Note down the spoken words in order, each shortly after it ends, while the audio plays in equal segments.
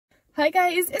Hi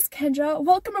guys, it's Kendra.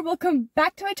 Welcome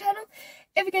back to my channel.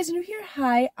 If you guys are new here,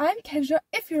 hi, I'm Kendra.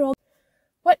 If you're old,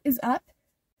 what is up?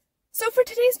 So for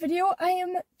today's video, I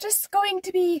am just going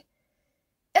to be,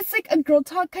 it's like a girl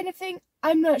talk kind of thing.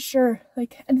 I'm not sure,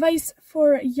 like advice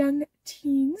for young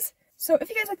teens. So if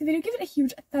you guys like the video, give it a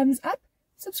huge thumbs up,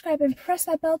 subscribe and press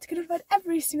that bell to get notified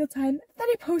every single time that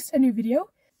I post a new video.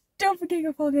 Don't forget to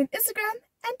go follow me on Instagram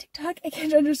and TikTok at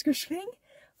Kendra_Schwing.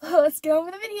 Well, let's get on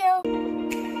with the video.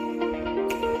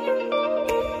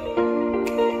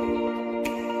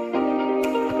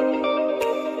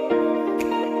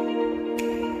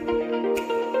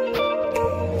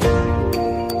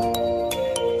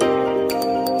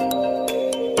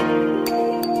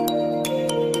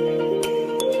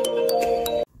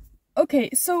 Okay,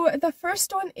 so the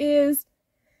first one is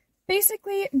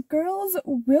basically girls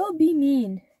will be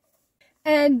mean.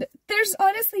 And there's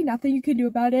honestly nothing you can do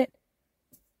about it.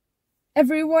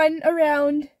 Everyone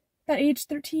around that age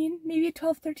 13, maybe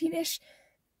 12, 13-ish,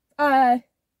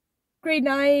 grade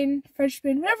 9,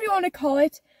 freshman, whatever you want to call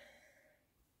it,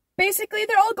 basically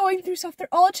they're all going through stuff, they're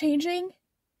all changing,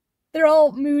 they're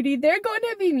all moody, they're going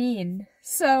to be mean.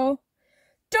 So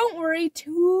don't worry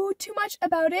too much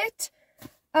about it.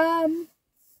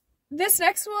 This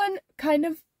next one kind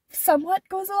of somewhat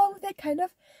goes along with it, kind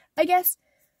of, I guess.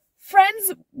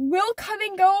 Friends will come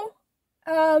and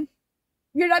go.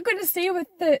 You're not going to stay with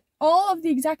all of the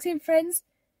exact same friends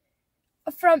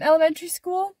from elementary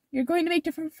school. You're going to make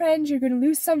different friends. You're going to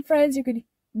lose some friends. You're going to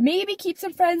maybe keep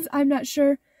some friends. I'm not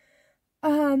sure.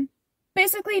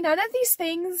 Basically, none of these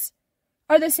things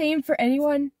are the same for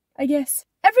anyone, I guess.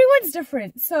 Everyone's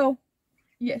different, so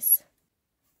yes.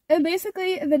 And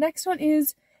basically, the next one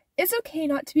is, it's okay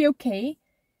not to be okay.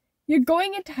 You're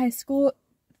going into high school.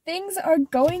 Things are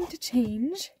going to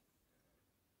change.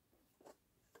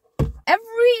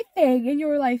 Everything in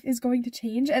your life is going to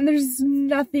change, and there's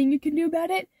nothing you can do about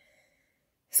it.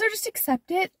 So just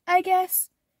accept it, I guess.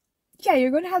 Yeah,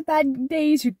 you're going to have bad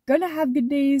days. You're going to have good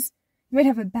days. You might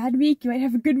have a bad week. You might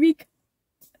have a good week.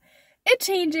 It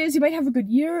changes. You might have a good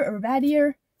year or a bad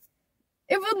year.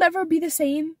 It will never be the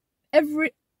same.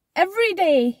 Every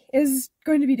day is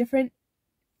going to be different.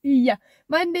 Yeah,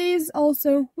 Mondays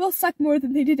also will suck more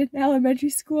than they did in elementary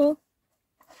school.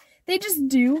 They just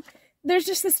do. There's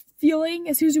just this feeling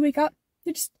as soon as you wake up,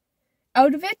 you're just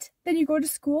out of it. Then you go to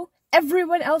school.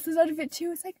 Everyone else is out of it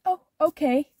too. It's like, oh,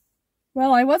 okay.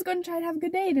 Well, I was going to try and have a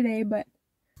good day today, but...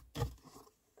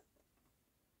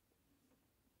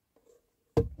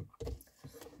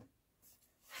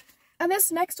 And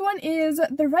this next one is,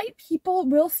 the right people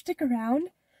will stick around.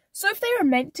 So if they are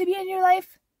meant to be in your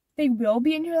life, they will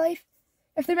be in your life.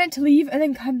 If they're meant to leave and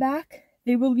then come back,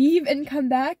 they will leave and come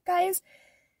back, guys.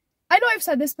 I know I've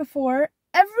said this before.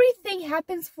 Everything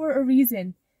happens for a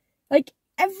reason. Like,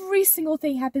 every single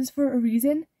thing happens for a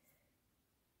reason.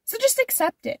 So just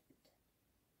accept it.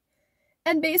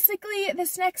 And basically,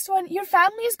 this next one, your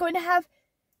family is going to have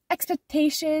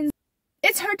expectations.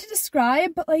 It's hard to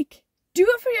describe, but like, do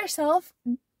it for yourself.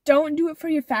 Don't do it for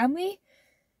your family.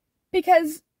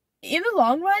 Because in the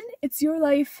long run, it's your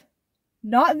life,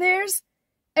 not theirs.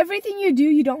 Everything you do,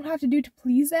 you don't have to do to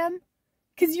please them.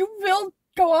 Because you will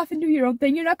go off and do your own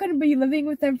thing. You're not going to be living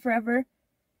with them forever.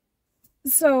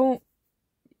 So,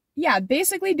 yeah,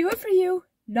 basically do it for you,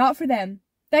 not for them.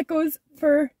 That goes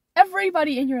for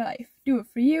everybody in your life. Do it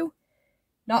for you,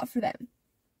 not for them.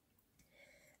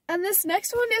 And this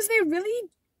next one is, they really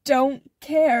don't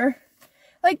care.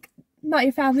 Like, not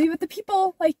your family, but the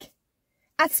people, like,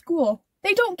 at school.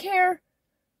 They don't care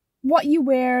what you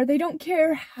wear. They don't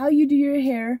care how you do your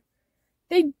hair.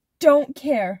 They don't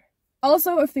care.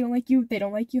 Also, if they don't like you, they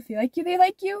don't like you. If they like you, they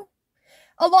like you.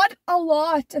 A lot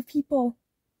of people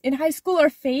in high school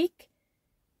are fake.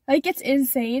 Like, it's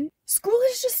insane. School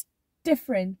is just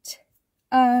different.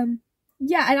 Yeah,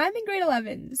 and I'm in grade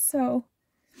 11, so.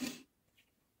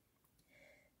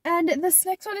 And this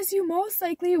next one is, you most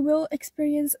likely will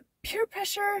experience peer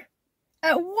pressure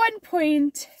at one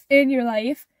point in your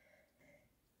life.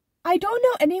 I don't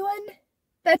know anyone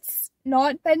that's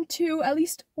not been to at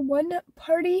least one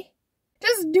party.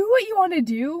 Just do what you want to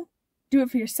do. Do it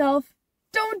for yourself.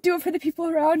 Don't do it for the people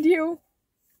around you.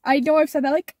 I know I've said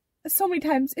that like so many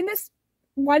times in this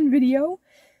one video,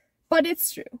 but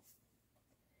it's true.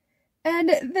 And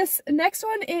this next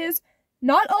one is,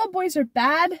 not all boys are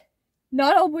bad.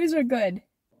 Not all boys are good.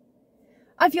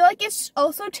 I feel like it's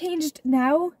also changed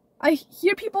now. I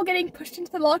hear people getting pushed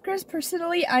into the lockers.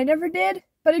 Personally, I never did,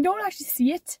 but I don't actually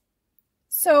see it.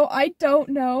 So I don't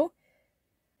know.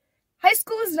 High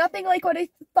school is nothing like what I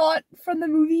thought from the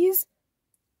movies.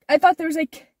 I thought there was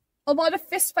like a lot of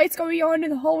fist fights going on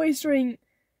in the hallways during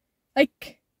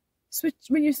like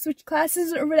when you switch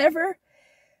classes or whatever.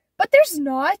 But there's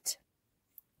not.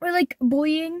 Or like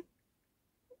bullying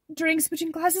during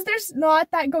switching classes. There's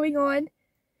not that going on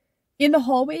in the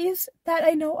hallways that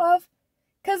I know of.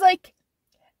 Because like,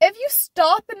 if you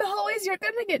stop in the hallways, you're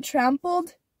gonna get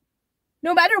trampled.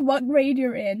 No matter what grade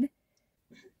you're in.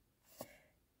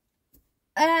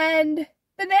 And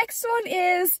the next one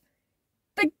is,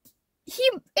 he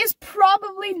is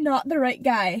probably not the right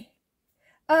guy.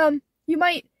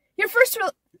 Your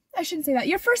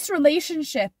first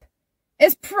relationship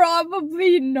is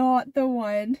probably not the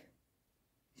one.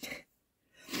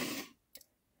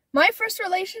 My first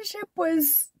relationship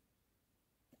was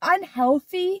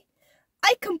unhealthy.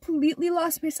 I completely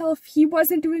lost myself. He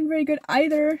wasn't doing very good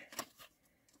either.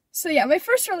 So yeah, my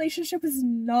first relationship was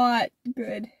not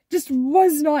good. Just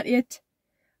was not it.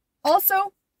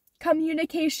 Also,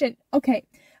 communication. Okay,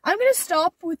 I'm gonna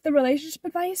stop with the relationship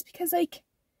advice because, like,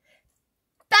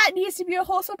 that needs to be a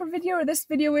whole separate video, or this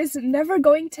video is never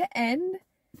going to end.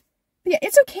 But yeah,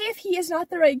 it's okay if he is not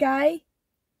the right guy.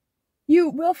 You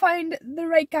will find the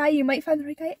right guy. You might find the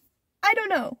right guy. I don't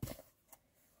know.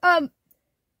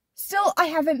 Still, I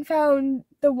haven't found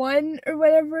the one or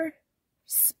whatever.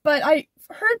 But I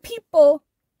heard people,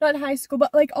 not in high school,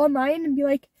 but like online, and be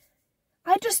like,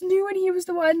 I just knew when he was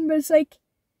the one, but it's like,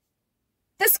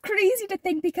 that's crazy to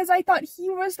think because I thought he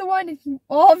was the one and he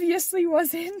obviously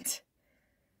wasn't.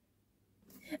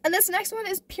 And this next one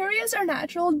is, periods are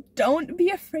natural. Don't be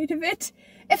afraid of it.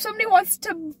 If somebody wants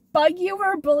to bug you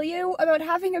or bully you about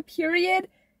having a period,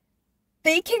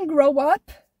 they can grow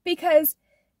up because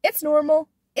it's normal.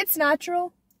 It's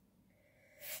natural.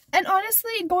 And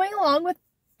honestly, going along with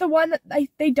the one that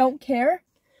they don't care,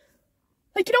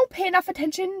 like, you don't pay enough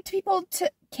attention to people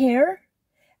to care.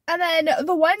 And then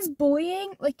the ones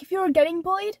bullying, like, if you were getting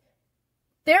bullied,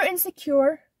 they're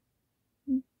insecure.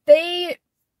 They,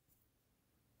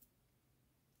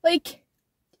 like,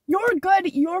 you're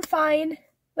good, you're fine,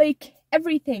 like,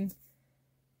 everything.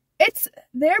 It's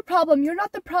their problem. You're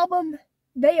not the problem.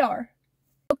 They are.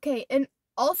 Okay, and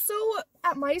also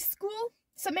at my school,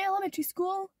 my elementary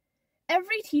school,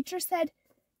 every teacher said,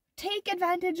 take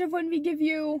advantage of when we give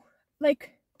you,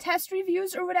 like, test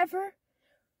reviews or whatever,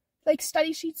 like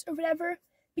study sheets or whatever,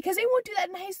 because they won't do that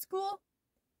in high school.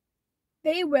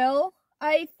 They will.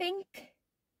 I think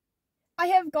I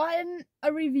have gotten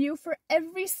a review for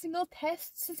every single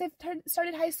test since I've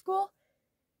started high school.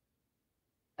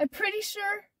 I'm pretty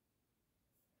sure.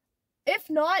 If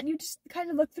not, you just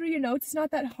kind of look through your notes. It's not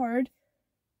that hard.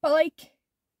 But, like,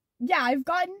 yeah, I've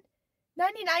gotten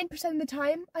 99% of the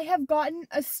time, I have gotten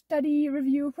a study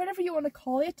review, whatever you want to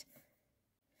call it.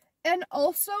 And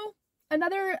also,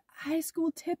 another high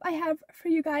school tip I have for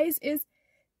you guys is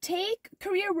take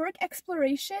career work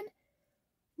exploration.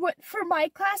 For my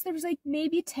class, there was like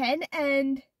maybe 10,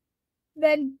 and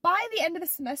then by the end of the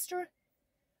semester,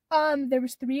 there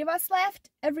was 3 of us left.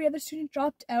 Every other student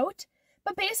dropped out.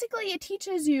 But basically, it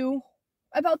teaches you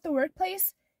about the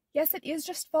workplace. Yes, it is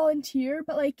just volunteer,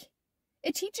 but like,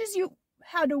 it teaches you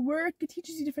how to work. It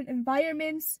teaches you different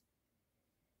environments.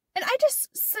 And I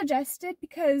just suggest it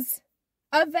because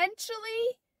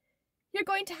eventually you're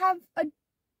going to have a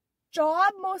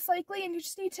job, most likely, and you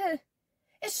just need to,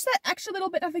 it's just that extra little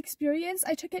bit of experience.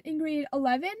 I took it in grade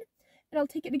 11, and I'll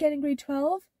take it again in grade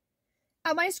 12.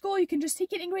 At my school, you can just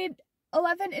take it in grade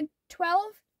 11 and 12,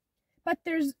 but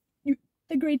there's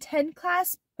the grade 10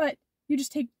 class, but you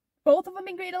just take both of them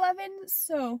in grade 11,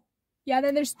 so yeah,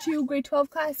 then there's 2 grade 12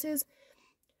 classes.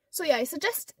 So yeah, I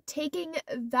suggest taking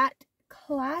that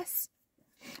class.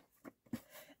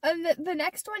 And the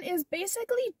next one is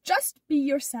basically just be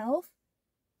yourself.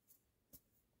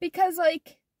 Because,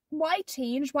 like, why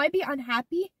change? Why be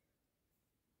unhappy?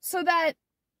 So that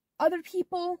other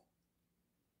people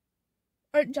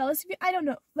aren't jealous of you? I don't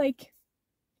know. Like,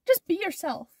 just be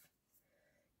yourself.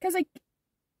 Because, like,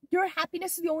 your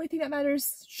happiness is the only thing that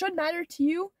matters, should matter to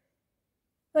you.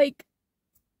 Like,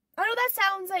 I know that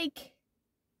sounds like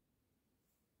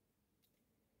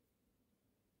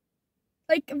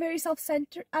very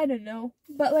self-centered, I don't know,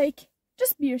 but like,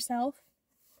 just be yourself.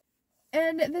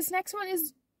 And this next one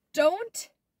is, don't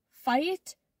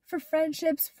fight for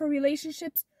friendships, for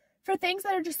relationships, for things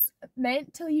that are just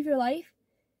meant to leave your life.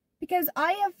 Because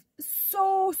I have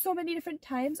so many different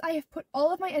times, I have put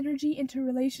all of my energy into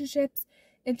relationships,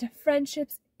 into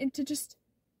friendships, into just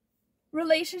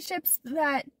relationships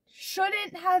that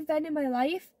shouldn't have been in my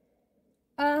life.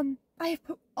 I have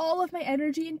put all of my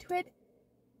energy into it,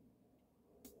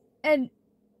 and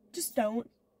just don't.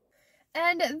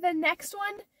 And the next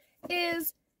one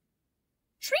is,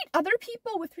 treat other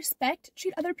people with respect.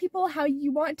 Treat other people how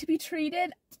you want to be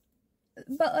treated.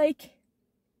 but like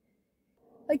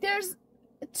there's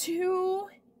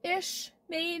 2-ish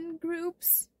main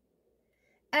groups,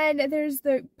 and there's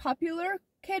the popular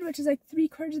kid, which is like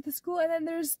 3/4 of the school, and then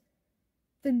there's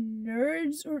the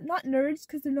nerds, or not nerds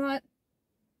because they're not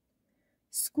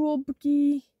school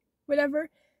booky, whatever.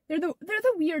 They're the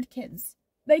weird kids.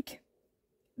 Like,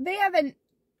 they haven't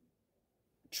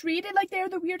treated like they're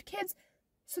the weird kids,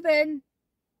 so then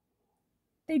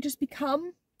they just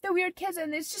become the weird kids,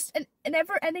 and it's just a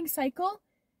never-ending cycle.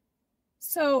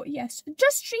 So yes,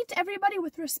 just treat everybody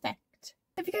with respect.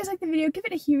 If you guys like the video, give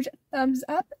it a huge thumbs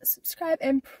up, subscribe,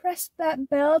 and press that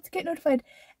bell to get notified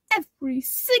every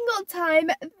single time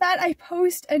that I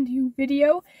post a new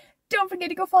video. Don't forget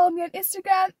to go follow me on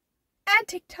Instagram and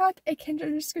TikTok at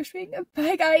Kendra_Swing.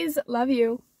 Bye guys, love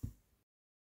you.